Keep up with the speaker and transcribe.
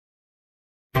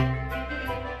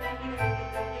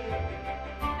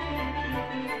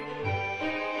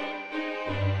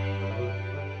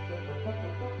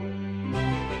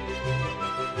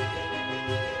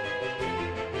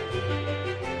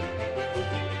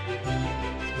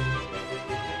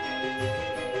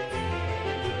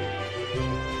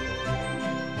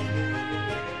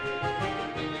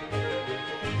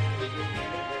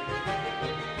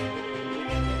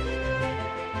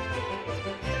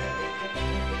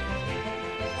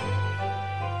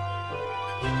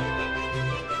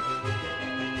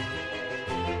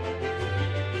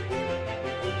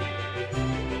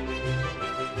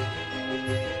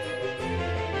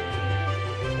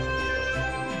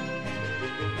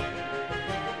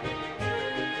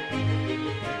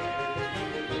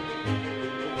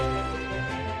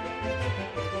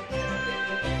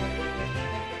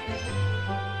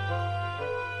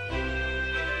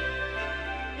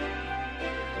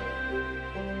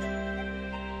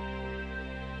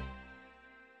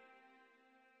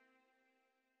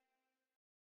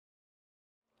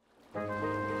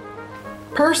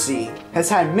Percy has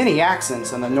had many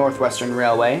accidents on the Northwestern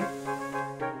Railway.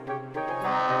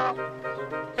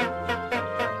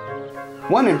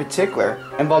 One in particular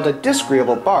involved a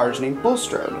disagreeable barge named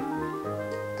Bulstrode.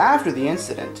 After the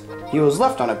incident, he was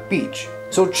left on a beach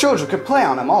so children could play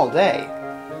on him all day.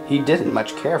 He didn't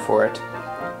much care for it.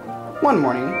 One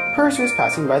morning, Percy was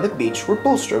passing by the beach where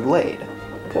Bulstrode laid.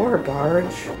 Poor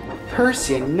barge.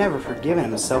 Percy had never forgiven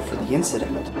himself for the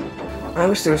incident. I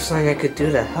wish there was something I could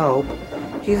do to help.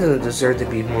 He doesn't deserve to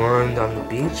be mourned on the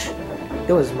beach.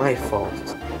 It was my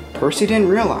fault. Percy didn't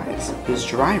realize his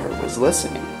driver was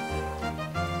listening.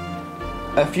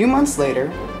 A few months later,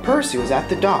 Percy was at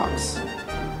the docks.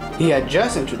 He had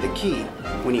just entered the quay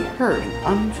when he heard an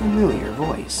unfamiliar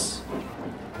voice.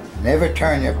 Never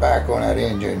turn your back on that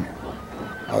engine,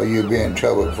 or you'll be in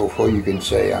trouble before you can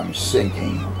say I'm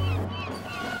sinking.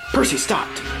 Percy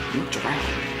stopped and looked around.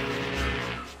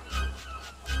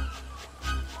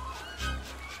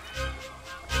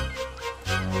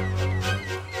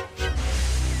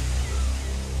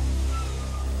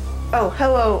 Oh,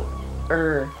 hello,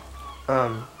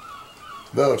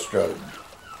 Bulstrode.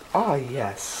 Ah,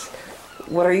 yes.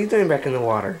 What are you doing back in the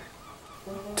water?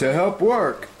 To help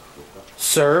work.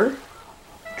 Sir?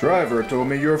 Driver told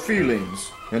me your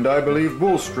feelings, and I believe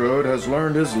Bulstrode has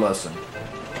learned his lesson.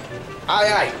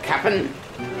 Aye, aye, Captain.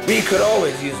 We could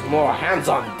always use more hands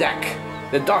on deck.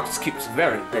 The docks keeps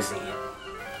very busy.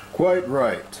 Quite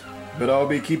right, but I'll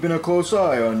be keeping a close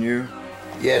eye on you.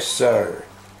 Yes, sir.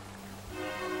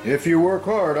 If you work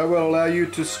hard, I will allow you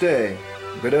to stay,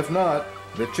 but if not,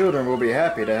 the children will be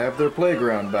happy to have their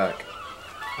playground back.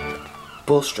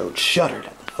 Bulstrode shuddered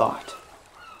at the thought.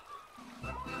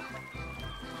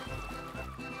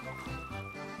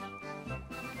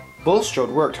 Bulstrode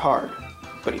worked hard,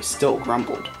 but he still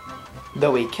grumbled,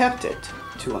 though he kept it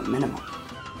to a minimum.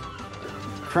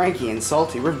 Cranky and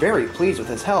Salty were very pleased with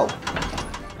his help.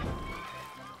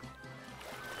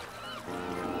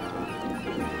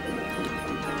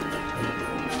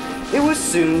 It was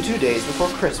soon 2 days before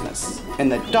Christmas,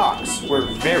 and the docks were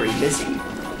very busy.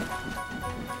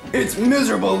 It's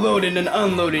miserable loading and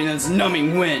unloading in this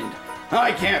numbing wind.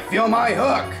 I can't feel my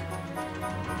hook.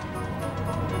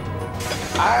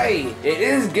 Aye, it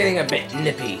is getting a bit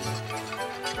nippy.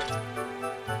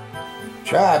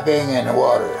 Try being in the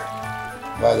water.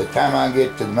 By the time I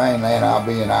get to the mainland, I'll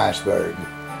be an iceberg.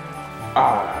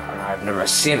 I've never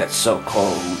seen it so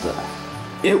cold.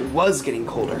 It was getting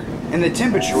colder, and the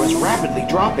temperature was rapidly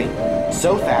dropping,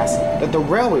 so fast that the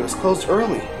railway was closed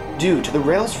early due to the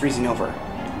rails freezing over.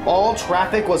 All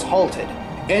traffic was halted,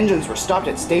 engines were stopped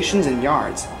at stations and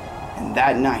yards, and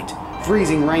that night,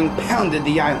 freezing rain pounded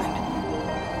the island.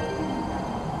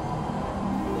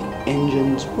 The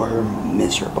engines were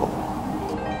miserable.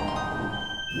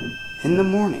 In the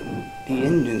morning, the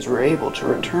engines were able to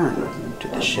return to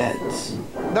the sheds.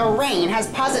 The rain has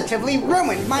positively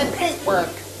ruined my paintwork.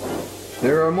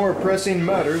 There are more pressing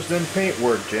matters than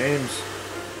paintwork, James.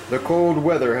 The cold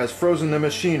weather has frozen the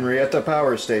machinery at the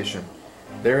power station.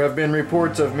 There have been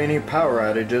reports of many power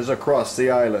outages across the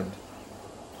island.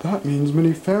 That means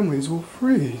many families will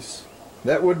freeze.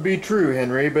 That would be true,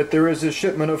 Henry, but there is a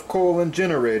shipment of coal and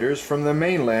generators from the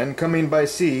mainland coming by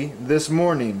sea this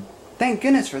morning. Thank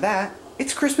goodness for that.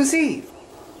 It's Christmas Eve.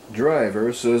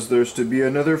 Driver says there's to be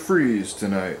another freeze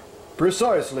tonight.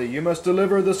 Precisely, you must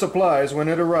deliver the supplies when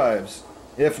it arrives.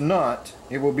 If not,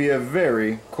 it will be a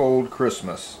very cold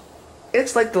Christmas.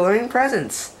 It's like delivering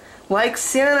presents. Like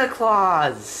Santa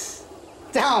Claus.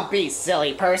 Don't be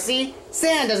silly, Percy.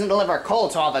 Santa doesn't deliver coal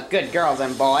to all the good girls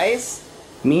and boys.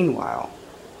 Meanwhile,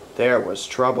 there was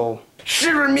trouble.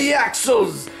 Shiver me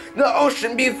axles! The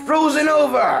ocean be frozen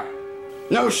over!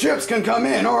 No ships can come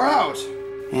in or out!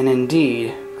 And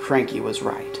indeed, Cranky was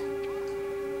right.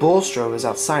 Bulstrode was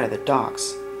outside of the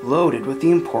docks, loaded with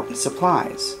the important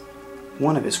supplies.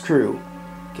 One of his crew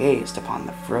gazed upon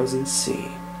the frozen sea.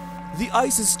 The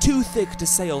ice is too thick to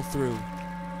sail through.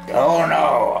 Oh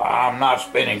no, I'm not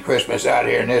spending Christmas out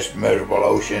here in this miserable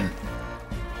ocean.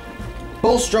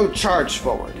 Bulstrode charged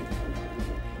forward,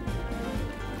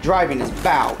 driving his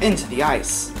bow into the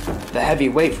ice. The heavy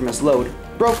weight from his load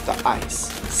broke the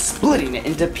ice, splitting it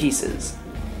into pieces.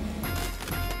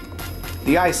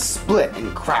 The ice split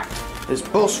and cracked as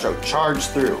Bulstrode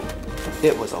charged through.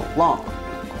 It was a long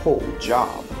and cold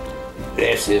job.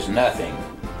 This is nothing.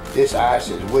 This ice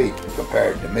is weak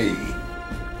compared to me.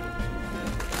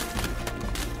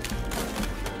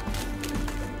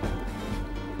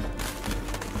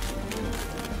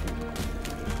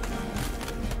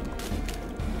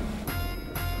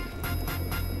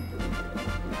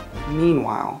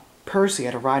 Meanwhile, Percy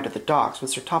had arrived at the docks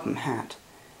with Sir Topham Hatt.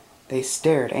 They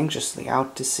stared anxiously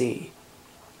out to sea.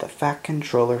 The fat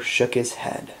controller shook his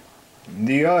head.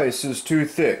 The ice is too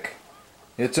thick.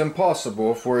 It's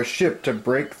impossible for a ship to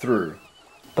break through.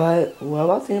 But what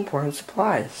about the important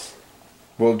supplies?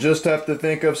 We'll just have to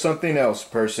think of something else,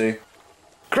 Percy.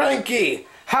 Cranky,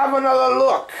 have another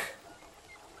look.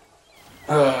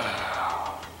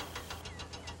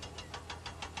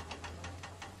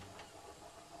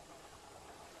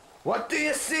 What do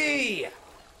you see?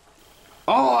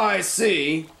 All I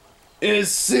see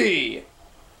is sea.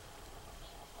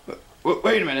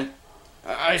 Wait a minute.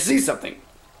 I see something.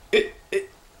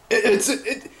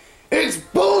 It's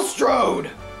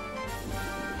Bulstrode!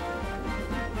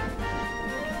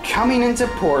 Coming into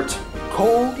port,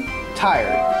 cold,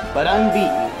 tired, but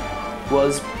unbeaten,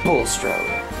 was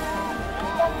Bulstrode.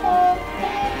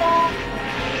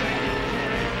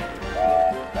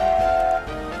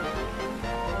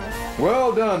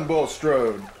 Well done,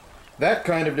 Bulstrode. That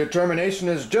kind of determination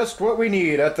is just what we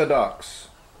need at the docks.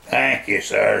 Thank you,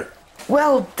 sir.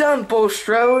 Well done,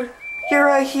 Bulstrode! You're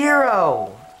a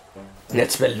hero!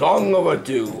 It's been long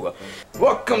overdue.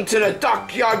 Welcome to the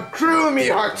dockyard crew, me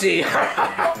hearty.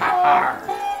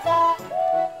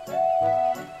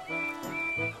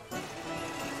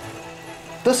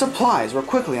 The supplies were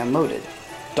quickly unloaded.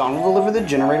 Donald delivered the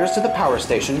generators to the power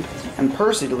station, and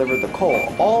Percy delivered the coal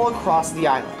all across the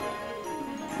island.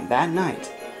 And that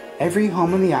night, every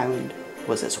home on the island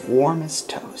was as warm as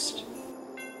toast.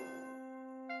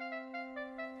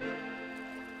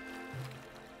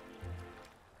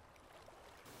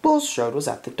 Bulstrode was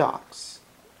at the docks.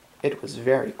 It was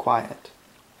very quiet.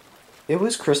 It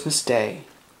was Christmas Day,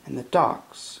 and the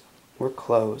docks were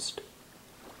closed.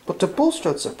 But to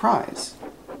Bulstrode's surprise,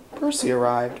 Percy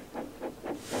arrived.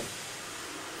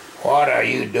 What are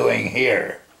you doing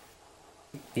here?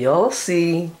 You'll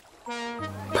see.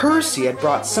 Percy had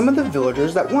brought some of the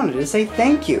villagers that wanted to say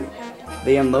thank you.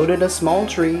 They unloaded a small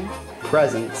tree,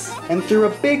 presents, and threw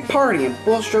a big party in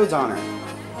Bulstrode's honor.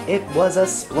 It was a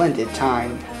splendid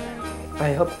time.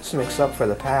 I hope this makes up for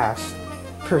the past.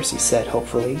 Percy said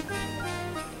hopefully.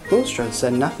 Bulstrode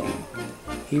said nothing.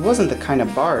 He wasn't the kind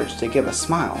of barge to give a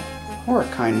smile or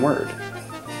a kind word.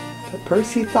 But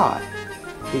Percy thought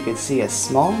he could see a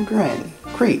small grin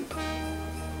creep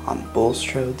on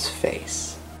Bulstrode's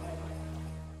face.